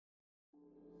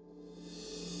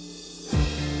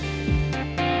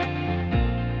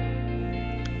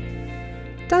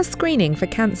Does screening for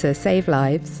cancer save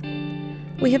lives?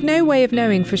 We have no way of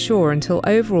knowing for sure until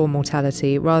overall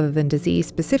mortality rather than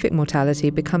disease-specific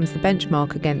mortality becomes the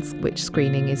benchmark against which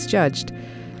screening is judged.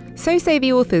 So say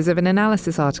the authors of an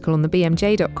analysis article on the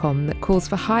BMJ.com that calls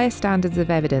for higher standards of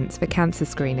evidence for cancer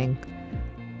screening.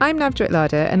 I'm Navjot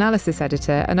Lada, analysis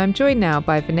editor, and I'm joined now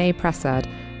by Vinay Prasad,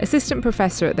 assistant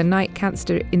professor at the Knight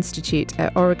Cancer Institute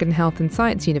at Oregon Health and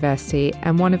Science University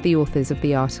and one of the authors of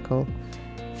the article.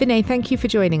 Vinay, thank you for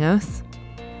joining us.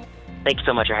 Thanks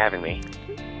so much for having me.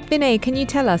 Vinay, can you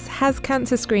tell us, has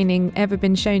cancer screening ever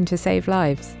been shown to save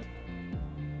lives?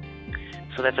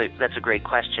 So that's a great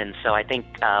question. So I think,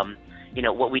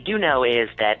 what we do know is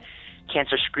that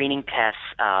cancer screening tests,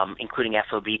 including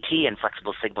FOBT and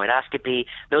flexible sigmoidoscopy,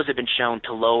 those have been shown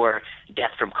to lower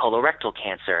death from colorectal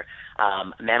cancer.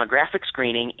 Mammographic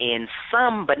screening in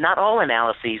some, but not all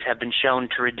analyses have been shown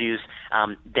to reduce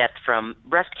death from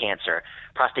breast cancer.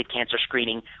 Prostate cancer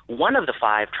screening, one of the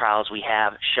 5 trials we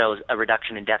have shows a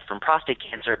reduction in death from prostate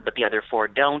cancer, but the other 4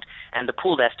 don't, and the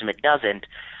pooled estimate doesn't.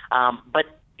 But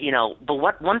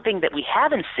one thing that we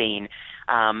haven't seen,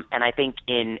 and I think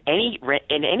in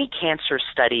any cancer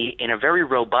study in a very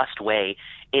robust way,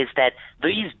 is that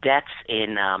these deaths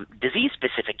in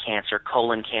disease-specific cancer,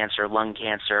 colon cancer, lung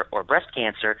cancer, or breast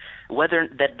cancer, whether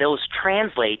that those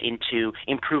translate into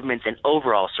improvements in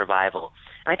overall survival.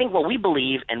 And I think what we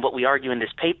believe and what we argue in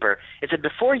this paper is that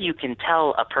before you can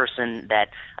tell a person that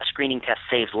a screening test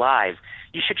saves lives,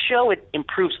 you should show it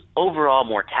improves overall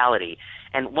mortality.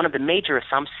 And one of the major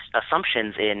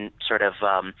assumptions in sort of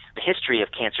the history of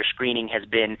cancer screening has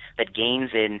been that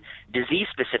gains in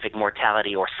disease-specific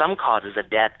mortality or some causes of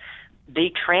death,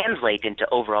 they translate into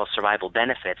overall survival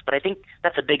benefits. But I think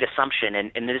that's a big assumption,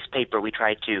 and in this paper we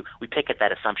pick at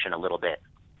that assumption a little bit.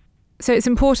 So it's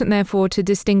important, therefore, to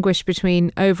distinguish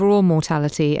between overall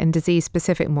mortality and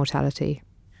disease-specific mortality.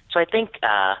 So I think,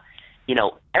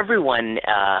 everyone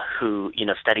who,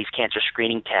 studies cancer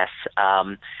screening tests,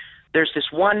 there's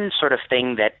this one sort of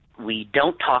thing that we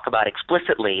don't talk about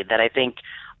explicitly that I think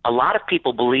a lot of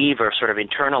people believe or sort of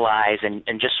internalize and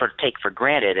just sort of take for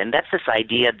granted, and that's this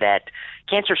idea that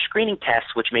cancer screening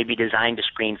tests, which may be designed to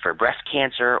screen for breast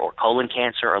cancer or colon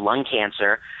cancer or lung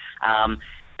cancer,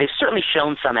 they've certainly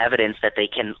shown some evidence that they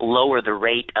can lower the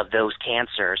rate of those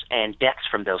cancers and deaths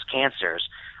from those cancers,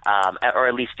 or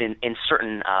at least in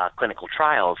certain clinical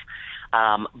trials.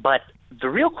 But the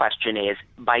real question is,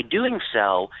 by doing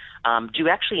so, do you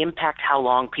actually impact how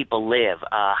long people live,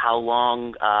 how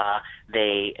long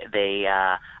they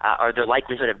or their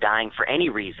likelihood of dying for any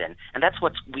reason? And that's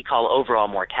what we call overall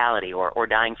mortality or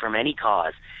dying from any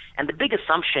cause. And the big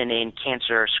assumption in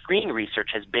cancer screening research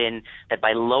has been that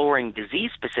by lowering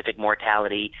disease-specific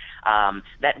mortality,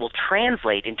 that will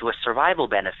translate into a survival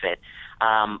benefit.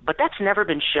 But that's never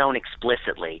been shown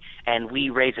explicitly, and we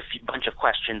raise a bunch of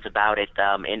questions about it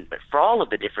for all of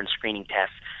the different screening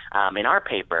tests in our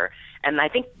paper. And I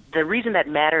think the reason that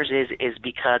matters is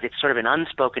because it's sort of an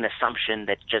unspoken assumption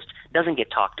that just doesn't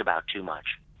get talked about too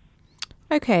much.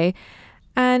 Okay.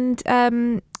 And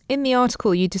in the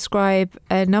article, you describe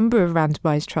a number of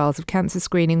randomized trials of cancer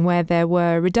screening where there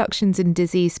were reductions in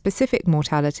disease-specific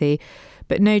mortality,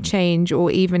 but no change or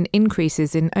even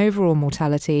increases in overall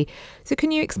mortality. So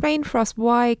can you explain for us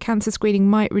why cancer screening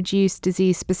might reduce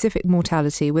disease-specific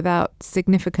mortality without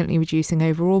significantly reducing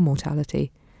overall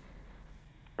mortality?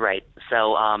 Right.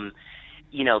 So,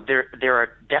 there are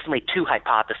definitely 2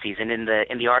 hypotheses, and in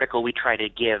the article we try to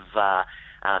give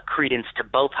credence to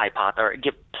both or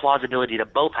give plausibility to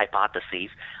both hypotheses.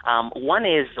 One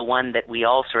is the one that we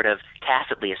all sort of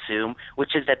tacitly assume,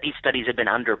 which is that these studies have been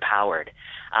underpowered,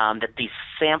 that the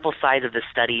sample size of the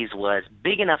studies was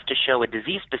big enough to show a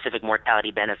disease-specific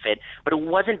mortality benefit, but it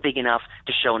wasn't big enough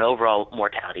to show an overall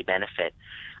mortality benefit.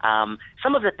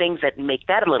 Some of the things that make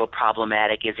that a little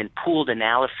problematic is in pooled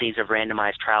analyses of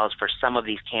randomized trials for some of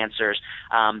these cancers,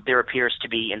 there appears to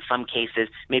be, in some cases,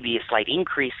 maybe a slight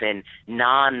increase in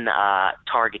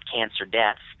non-target cancer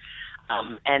deaths.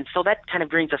 And so that kind of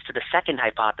brings us to the second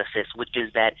hypothesis, which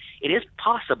is that it is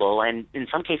possible, and in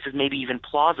some cases maybe even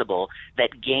plausible,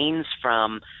 that gains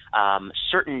from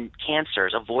certain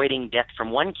cancers, avoiding death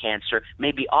from one cancer,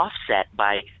 may be offset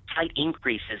by slight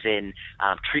increases in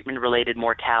treatment-related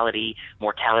mortality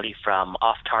from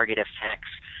off-target effects.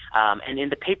 And in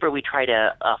the paper, we try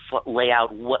to lay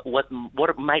out what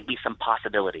might be some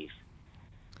possibilities.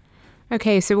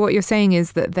 Okay, so what you're saying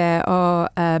is that there are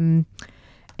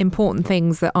important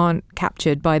things that aren't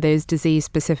captured by those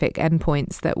disease-specific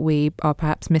endpoints that we are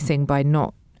perhaps missing by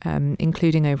not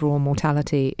including overall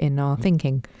mortality in our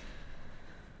thinking.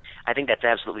 I think that's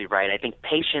absolutely right. I think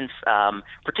patients,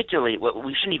 particularly, what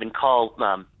we shouldn't even call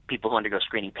people who undergo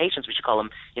screening patients, we should call them,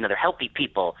 they're healthy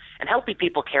people. And healthy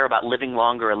people care about living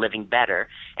longer or living better.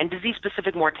 And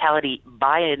disease-specific mortality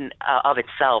by and of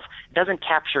itself doesn't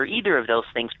capture either of those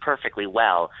things perfectly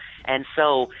well. And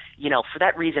so, for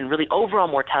that reason, really overall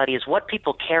mortality is what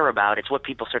people care about. It's what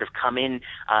people sort of come in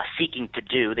seeking to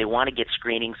do. They want to get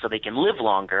screening so they can live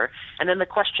longer. And then the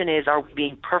question is, are we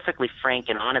being perfectly frank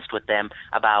and honest with them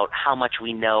about how much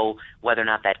we know whether or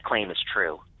not that claim is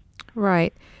true?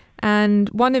 Right. And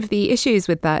one of the issues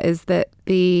with that is that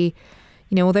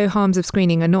although harms of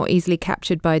screening are not easily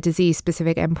captured by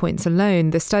disease-specific endpoints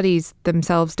alone, the studies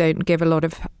themselves don't give a lot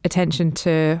of attention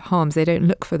to harms. They don't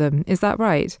look for them. Is that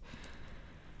right?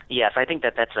 Yes, I think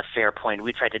that's a fair point.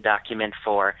 We tried to document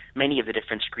for many of the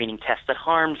different screening tests that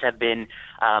harms have been,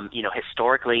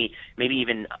 historically, maybe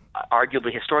even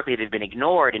arguably historically, they've been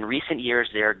ignored. In recent years,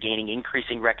 they're gaining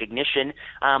increasing recognition,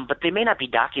 but they may not be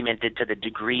documented to the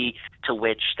degree to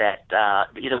which that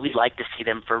we'd like to see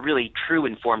them for really true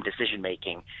informed decision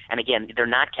making. And again, they're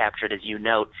not captured, as you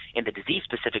note, in the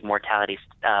disease-specific mortality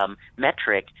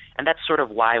metric, and that's sort of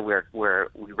why we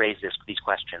raise these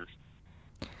questions.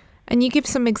 And you give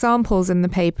some examples in the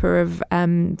paper of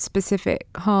specific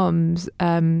harms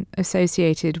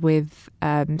associated with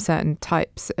certain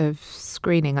types of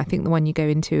screening. I think the one you go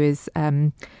into is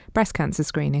breast cancer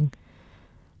screening.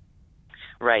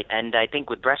 Right, and I think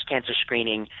with breast cancer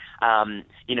screening,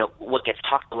 what gets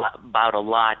talked about a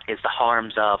lot is the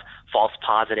harms of false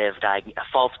positive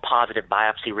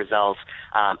biopsy results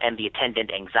and the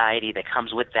attendant anxiety that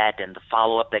comes with that and the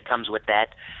follow-up that comes with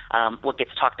that. What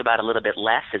gets talked about a little bit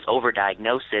less is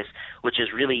overdiagnosis, which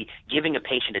is really giving a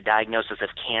patient a diagnosis of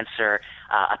cancer,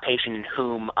 a patient in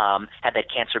whom, had that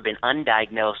cancer been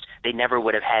undiagnosed, they never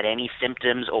would have had any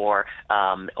symptoms or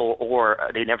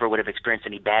they never would have experienced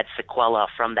any bad sequela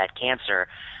from that cancer.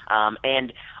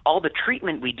 And all the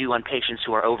treatment we do on patients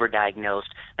who are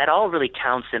overdiagnosed, that all really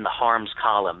counts in the harms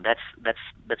column.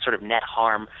 That's sort of net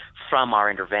harm from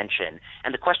our intervention.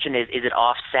 And the question is it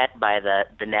offset by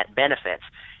the net benefits?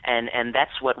 And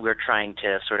that's what we're trying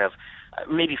to sort of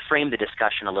maybe frame the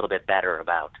discussion a little bit better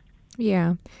about.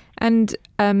 Yeah. And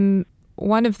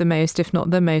one of the most, if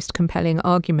not the most compelling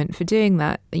argument for doing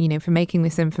that, for making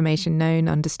this information known,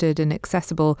 understood and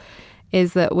accessible,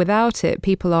 is that without it,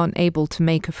 people aren't able to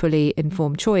make a fully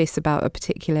informed choice about a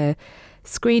particular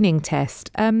screening test.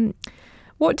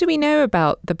 What do we know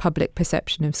about the public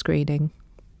perception of screening?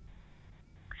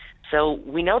 So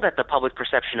we know that the public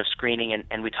perception of screening,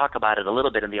 and we talk about it a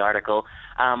little bit in the article,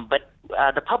 but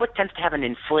the public tends to have an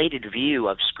inflated view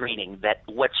of screening, that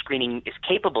what screening is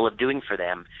capable of doing for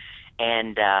them.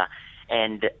 And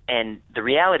the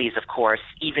reality is, of course,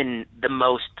 even the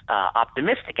most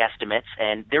optimistic estimates,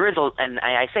 and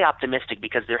I say optimistic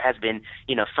because there has been,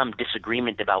 some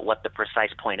disagreement about what the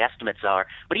precise point estimates are,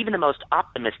 but even the most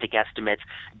optimistic estimates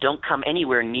don't come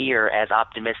anywhere near as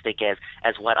optimistic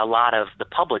as what a lot of the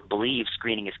public believes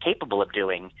screening is capable of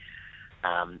doing.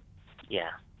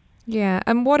 Yeah,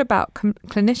 and what about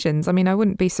clinicians? I mean, I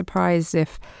wouldn't be surprised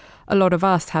if a lot of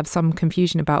us have some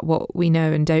confusion about what we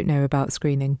know and don't know about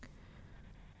screening.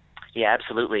 Yeah,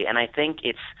 absolutely. And I think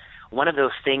it's one of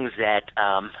those things that,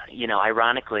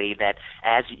 ironically, that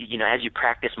as you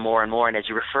practice more and more, and as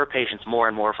you refer patients more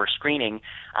and more for screening,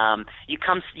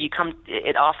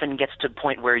 it often gets to a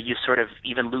point where you sort of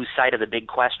even lose sight of the big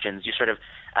questions. You sort of,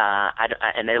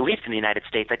 and at least in the United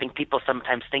States, I think people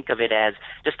sometimes think of it as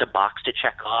just a box to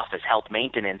check off as health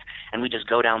maintenance, and we just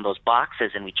go down those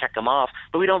boxes and we check them off,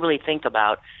 but we don't really think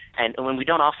about, and when we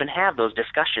don't often have those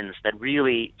discussions that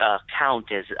really count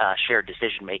as shared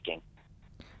decision making.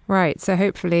 Right. So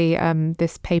hopefully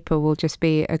this paper will just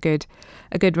be a good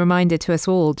reminder to us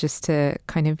all, just to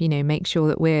kind of, make sure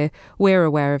that we're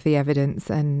aware of the evidence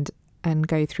and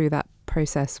go through that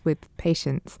process with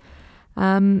patients.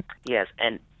 Yes.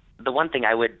 And the one thing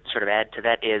I would sort of add to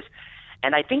that is,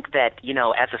 and I think that,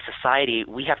 as a society,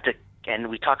 we have to, and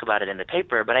we talk about it in the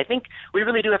paper, but I think we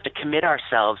really do have to commit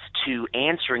ourselves to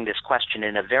answering this question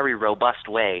in a very robust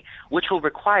way, which will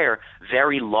require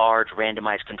very large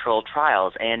randomized controlled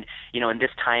trials. And, in this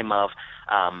time of,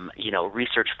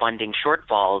 research funding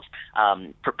shortfalls,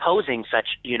 proposing such,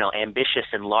 ambitious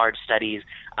and large studies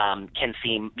can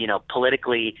seem,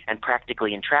 politically and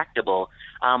practically intractable.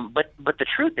 But the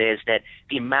truth is that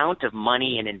the amount of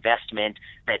money and investment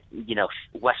that,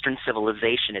 Western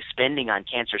civilization is spending on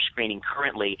cancer screening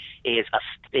currently is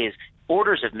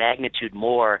orders of magnitude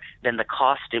more than the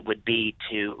cost it would be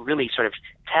to really sort of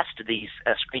test these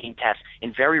screening tests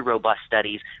in very robust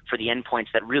studies for the endpoints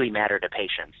that really matter to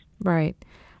patients. Right.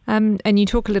 And you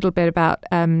talk a little bit about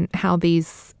how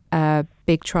these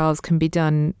big trials can be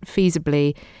done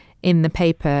feasibly in the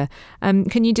paper.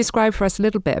 Can you describe for us a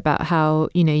little bit about how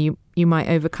you might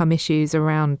overcome issues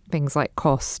around things like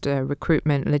cost,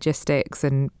 recruitment, logistics,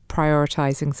 and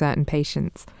prioritizing certain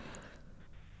patients?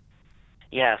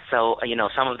 Yeah, so,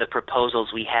 some of the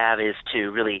proposals we have is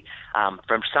to really,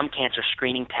 from some cancer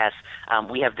screening tests,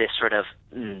 we have this sort of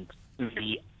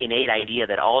the innate idea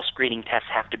that all screening tests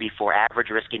have to be for average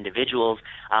risk individuals.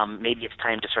 Maybe it's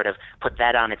time to sort of put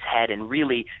that on its head and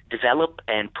really develop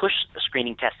and push the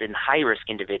screening tests in high risk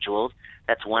individuals.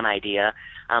 That's one idea.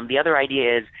 The other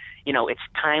idea is, it's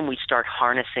time we start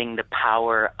harnessing the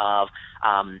power of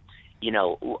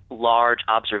large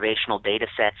observational data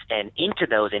sets, and into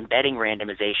those embedding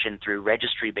randomization through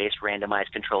registry-based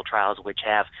randomized controlled trials, which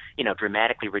have,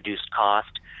 dramatically reduced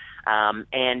cost.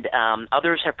 And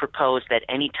others have proposed that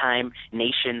anytime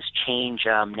nations change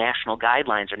national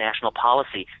guidelines or national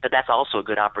policy, that's also a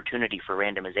good opportunity for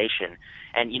randomization.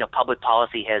 And, public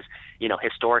policy has,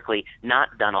 historically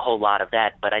not done a whole lot of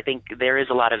that, but I think there is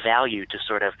a lot of value to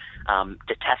sort of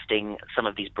to testing some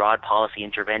of these broad policy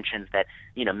interventions that,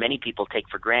 many people take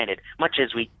for granted, much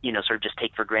as we, sort of just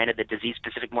take for granted that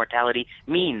disease-specific mortality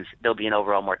means there'll be an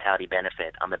overall mortality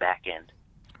benefit on the back end.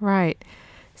 Right.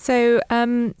 So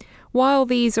while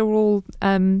these are all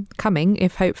coming,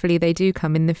 if hopefully they do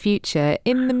come in the future,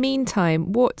 in the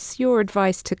meantime, what's your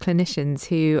advice to clinicians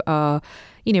who are,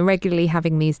 regularly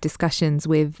having these discussions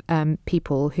with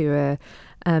people who are,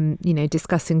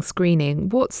 discussing screening?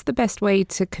 What's the best way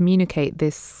to communicate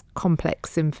this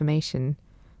complex information?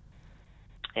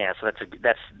 Yeah, so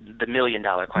that's the $1 million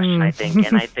question, I think.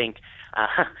 And I think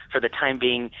for the time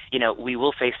being, we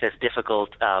will face this difficult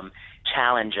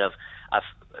challenge of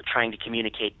trying to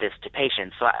communicate this to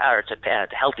patients or to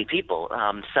healthy people.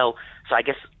 So I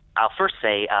guess I'll first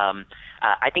say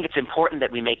I think it's important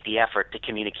that we make the effort to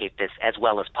communicate this as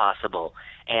well as possible.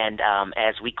 And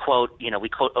as we quote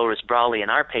Oris Brawley in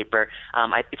our paper,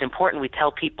 it's important we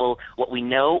tell people what we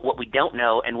know, what we don't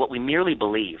know, and what we merely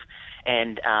believe.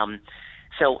 And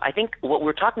so I think what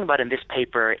we're talking about in this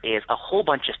paper is a whole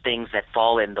bunch of things that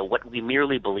fall in the what we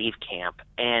merely believe camp.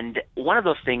 And one of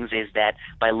those things is that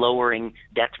by lowering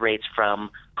death rates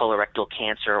from colorectal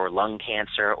cancer or lung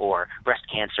cancer or breast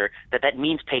cancer, that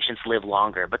means patients live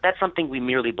longer. But that's something we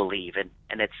merely believe,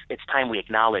 and it's time we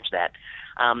acknowledge that.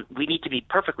 We need to be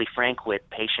perfectly frank with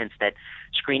patients that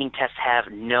screening tests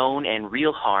have known and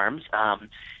real harms.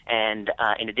 And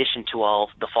in addition to all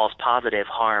the false positive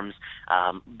harms,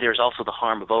 there's also the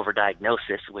harm of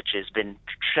overdiagnosis, which has been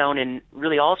shown in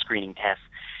really all screening tests.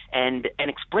 And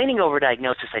explaining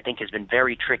overdiagnosis, I think, has been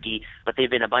very tricky, but they've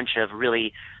been a bunch of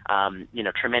really,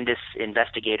 tremendous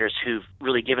investigators who've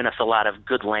really given us a lot of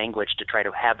good language to try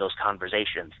to have those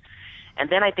conversations. And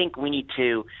then I think we need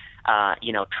to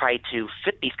try to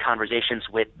fit these conversations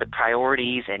with the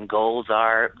priorities and goals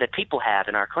that people have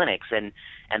in our clinics, and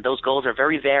those goals are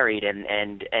very varied. And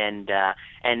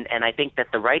I think that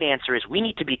the right answer is we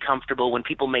need to be comfortable when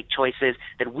people make choices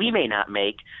that we may not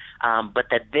make, but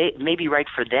that they may be right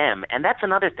for them. And that's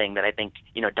another thing that I think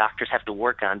doctors have to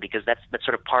work on, because that's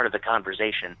sort of part of the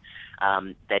conversation,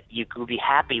 that you could be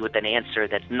happy with an answer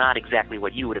that's not exactly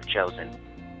what you would have chosen.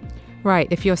 Right,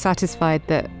 if you're satisfied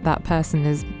that that person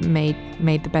has made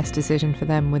the best decision for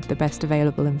them with the best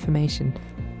available information.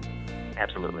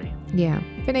 Absolutely. Yeah.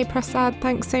 Vinay Prasad,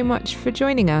 thanks so much for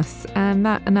joining us. And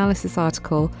that analysis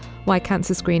article, Why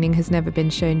Cancer Screening Has Never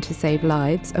Been Shown to Save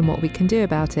Lives and What We Can Do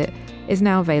About It, is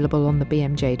now available on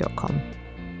thebmj.com.